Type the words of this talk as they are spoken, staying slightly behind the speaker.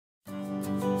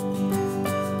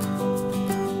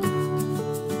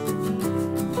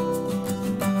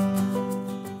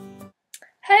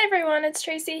everyone, it's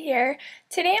Tracy here.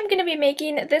 Today I'm going to be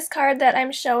making this card that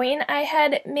I'm showing. I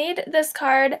had made this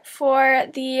card for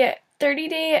the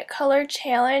 30-day color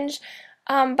challenge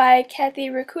by Kathy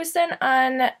Rakusin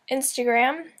on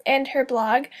Instagram and her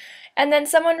blog. And then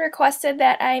someone requested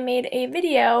that I made a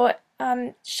video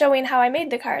showing how I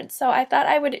made the card. So I thought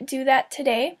I would do that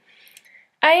today.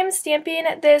 I am stamping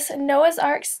this Noah's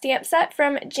Ark stamp set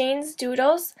from Jane's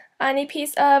Doodles on a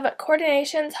piece of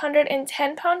Coordinations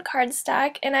 110-pound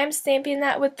cardstock, and I'm stamping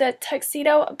that with the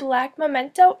Tuxedo Black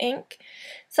Memento ink.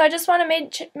 So I just want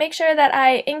to make sure that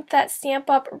I ink that stamp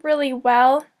up really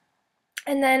well,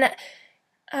 and then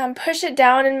push it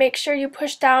down, and make sure you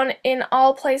push down in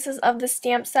all places of the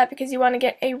stamp set because you want to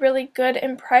get a really good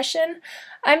impression.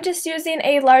 I'm just using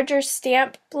a larger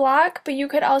stamp block, but you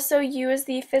could also use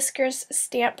the Fiskars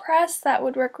stamp press. That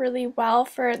would work really well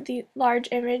for the large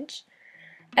image.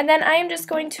 And then I am just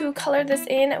going to color this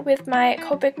in with my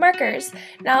Copic markers.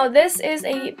 Now this is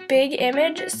a big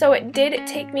image, so it did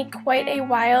take me quite a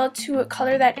while to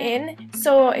color that in.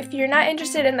 So if you're not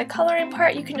interested in the coloring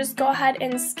part, you can just go ahead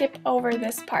and skip over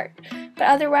this part. But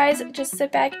otherwise, just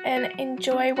sit back and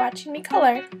enjoy watching me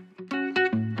color.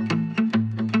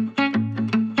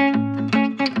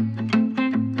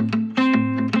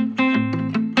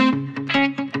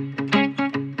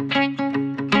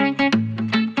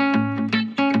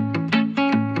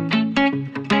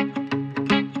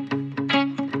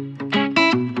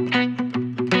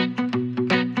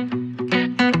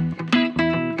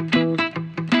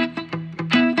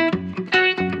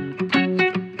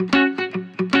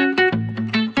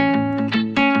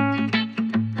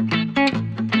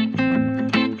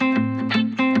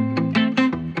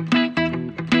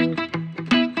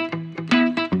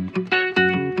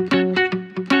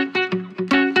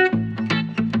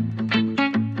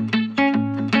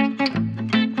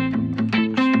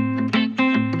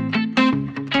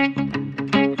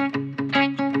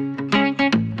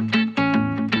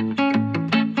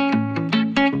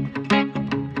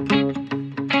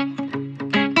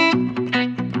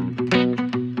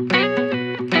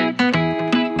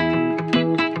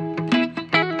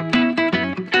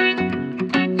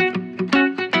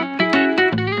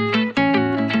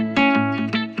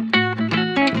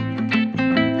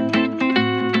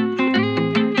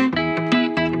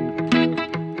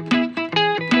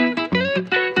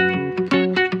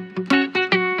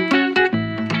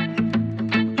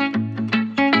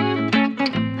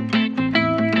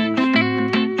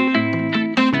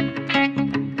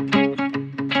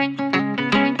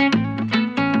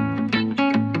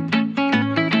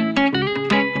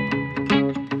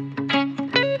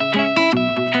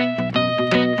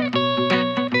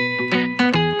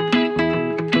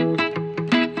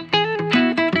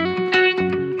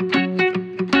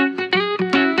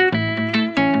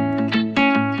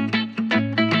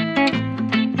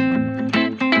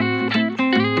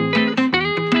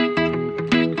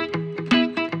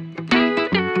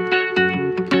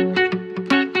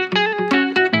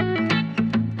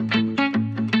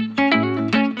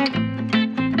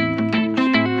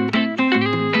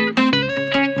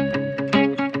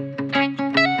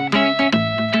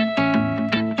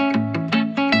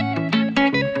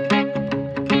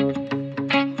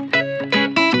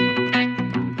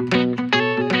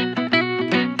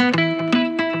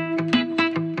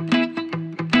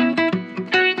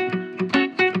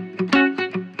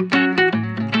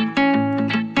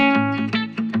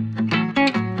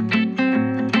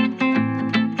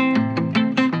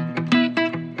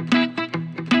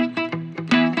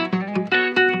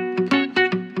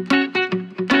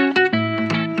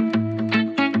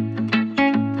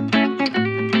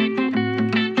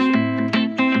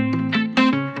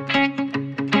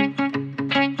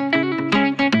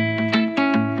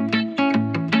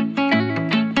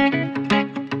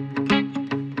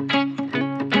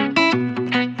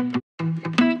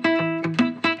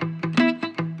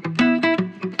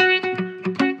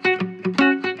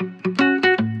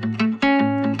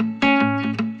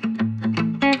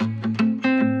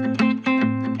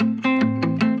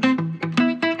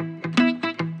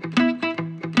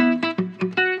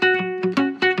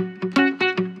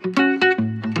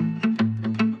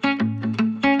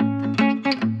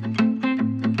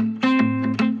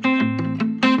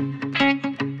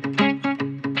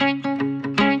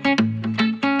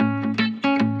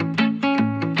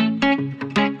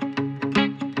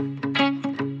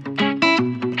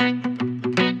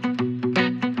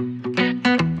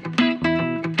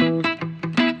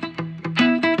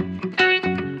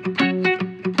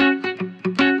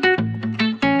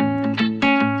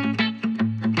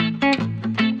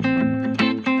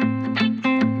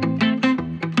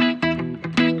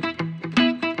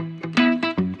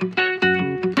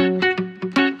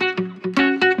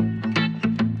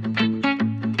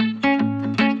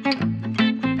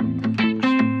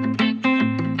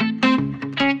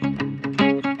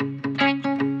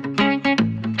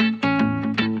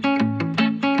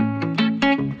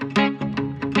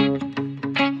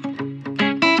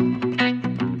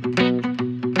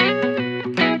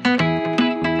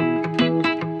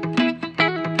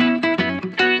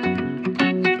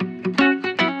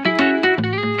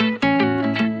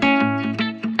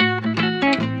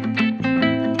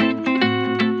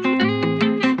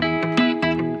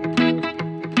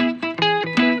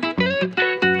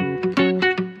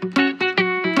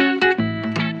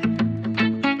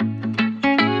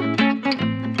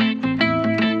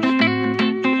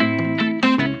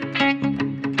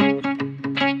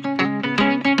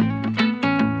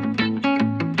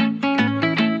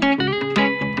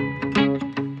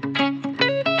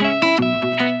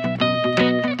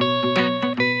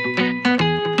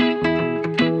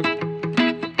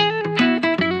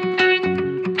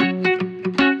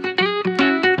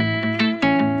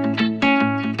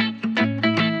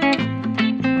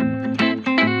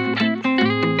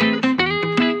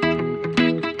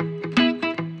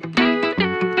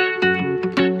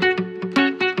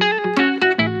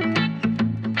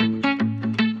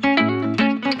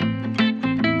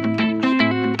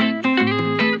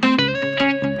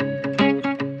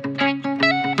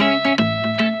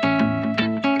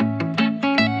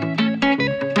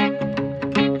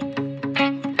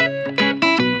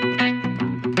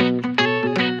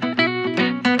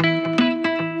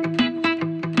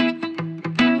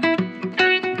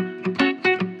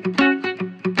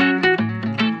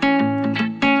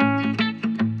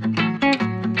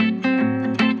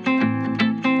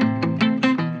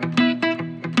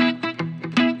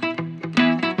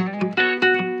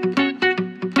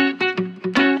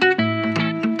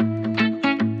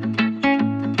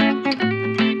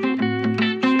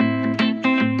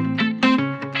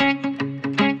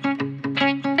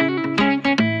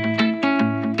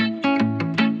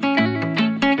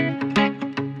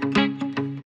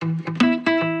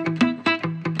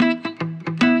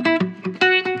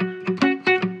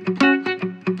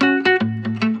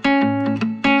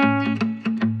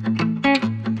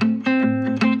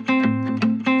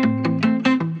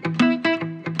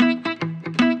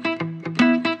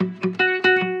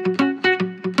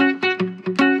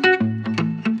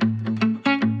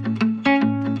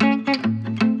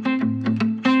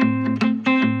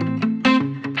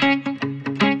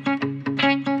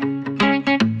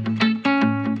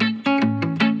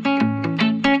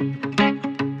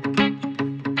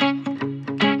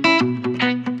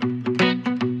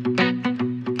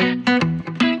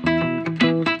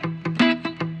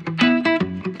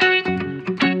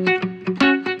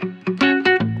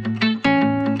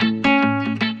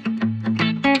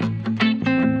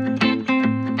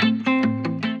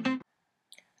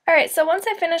 once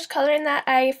I finished coloring that,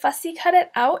 I fussy cut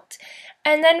it out.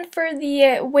 And then for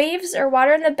the waves or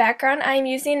water in the background, I'm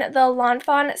using the Lawn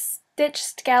Fawn Stitch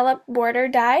Scallop Border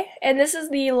die, and this is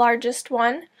the largest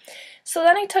one. So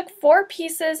then I took 4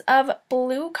 pieces of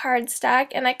blue cardstock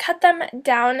and I cut them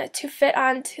down to fit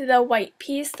onto the white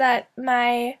piece that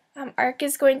my arc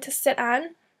is going to sit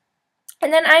on.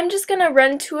 And then I'm just going to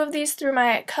run 2 of these through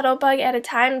my Cuttlebug at a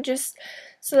time, just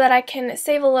so that I can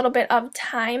save a little bit of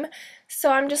time.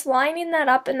 So I'm just lining that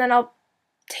up, and then I'll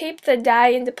tape the die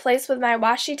into place with my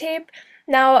washi tape.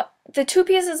 Now the 2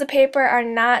 pieces of paper are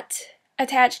not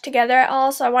attached together at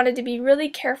all, so I wanted to be really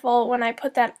careful when I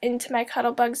put that into my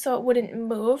Cuttlebug so it wouldn't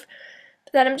move.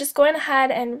 But then I'm just going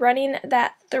ahead and running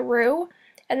that through,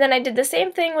 and then I did the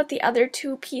same thing with the other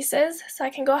 2 pieces, so I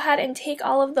can go ahead and take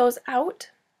all of those out.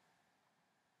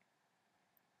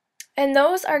 And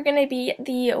those are going to be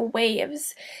the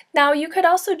waves. Now you could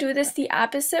also do this the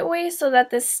opposite way so that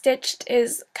the stitched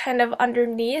is kind of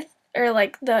underneath, or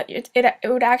like it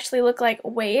would actually look like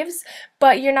waves,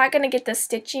 but you're not going to get the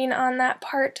stitching on that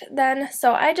part then.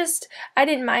 So I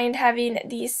didn't mind having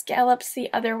these scallops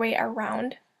the other way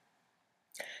around.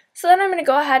 So then I'm going to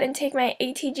go ahead and take my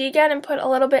ATG gun and put a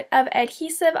little bit of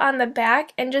adhesive on the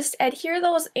back and just adhere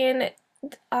those in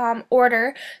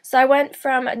order. So I went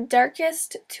from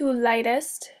darkest to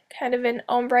lightest, kind of an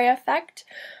ombre effect.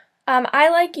 I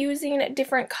like using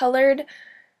different colored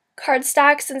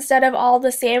cardstocks instead of all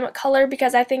the same color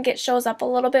because I think it shows up a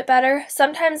little bit better.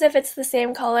 Sometimes if it's the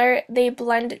same color, they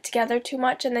blend together too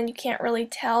much and then you can't really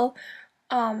tell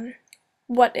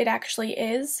what it actually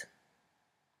is.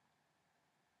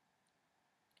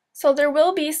 So there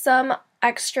will be some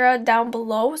extra down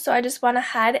below, so I just went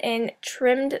ahead and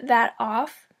trimmed that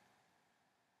off.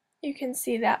 You can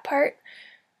see that part.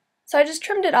 So I just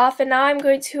trimmed it off, and now I'm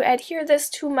going to adhere this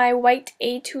to my white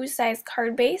A2 size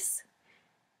card base.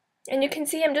 And you can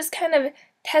see I'm just kind of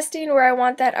testing where I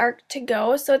want that arc to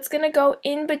go. So it's going to go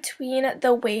in between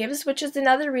the waves, which is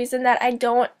another reason that I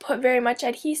don't put very much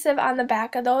adhesive on the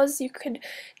back of those. You could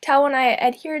tell when I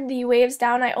adhered the waves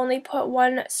down, I only put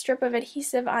 1 strip of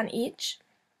adhesive on each.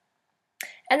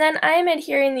 And then I am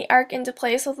adhering the arc into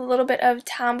place with a little bit of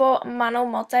Tombow Mono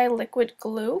Multi Liquid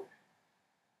Glue.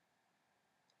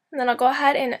 And then I'll go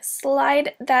ahead and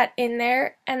slide that in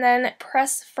there and then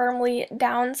press firmly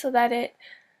down so that it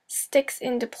sticks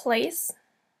into place.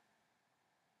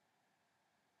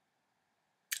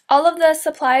 All of the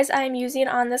supplies I'm using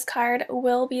on this card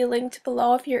will be linked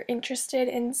below if you're interested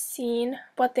in seeing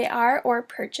what they are or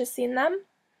purchasing them.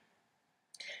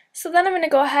 So then I'm going to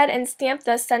go ahead and stamp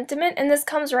the sentiment, and this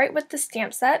comes right with the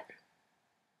stamp set.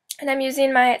 And I'm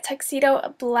using my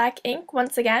Tuxedo black ink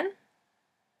once again.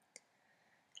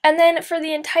 And then for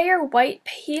the entire white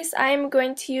piece, I'm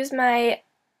going to use my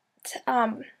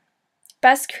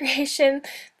Best Creation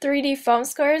 3D foam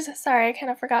squares. Sorry, I kind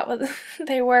of forgot what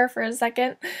they were for a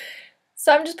second.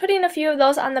 So I'm just putting a few of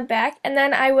those on the back, and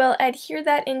then I will adhere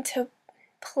that into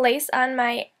place on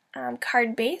my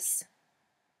card base.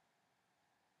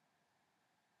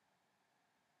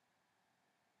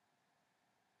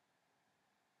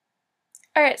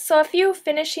 Alright, so a few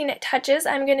finishing touches.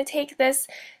 I'm going to take this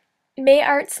May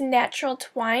Arts Natural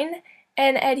Twine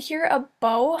and adhere a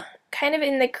bow kind of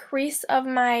in the crease of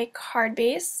my card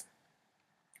base.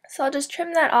 So I'll just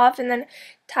trim that off and then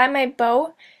tie my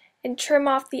bow and trim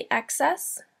off the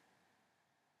excess.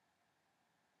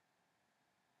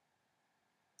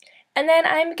 And then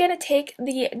I'm going to take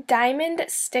the diamond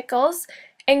stickles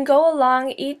and go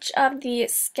along each of the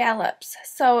scallops.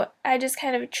 So I just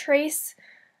kind of trace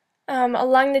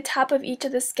along the top of each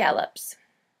of the scallops.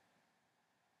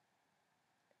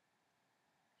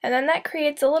 And then that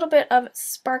creates a little bit of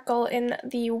sparkle in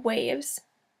the waves.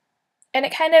 And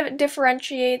it kind of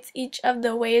differentiates each of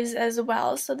the waves as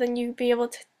well, so then you'll be able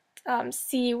to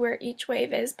see where each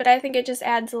wave is. But I think it just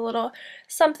adds a little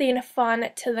something fun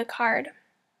to the card.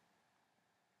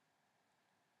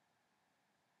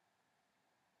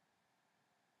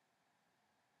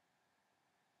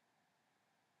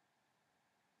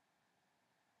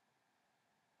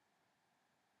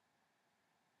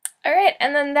 Alright,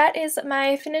 and then that is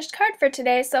my finished card for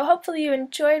today, so hopefully you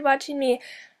enjoyed watching me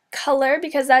color,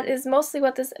 because that is mostly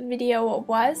what this video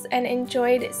was, and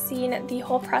enjoyed seeing the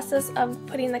whole process of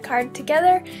putting the card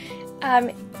together.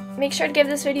 Make sure to give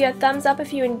this video a thumbs up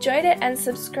if you enjoyed it, and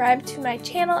subscribe to my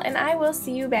channel, and I will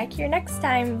see you back here next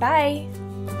time. Bye!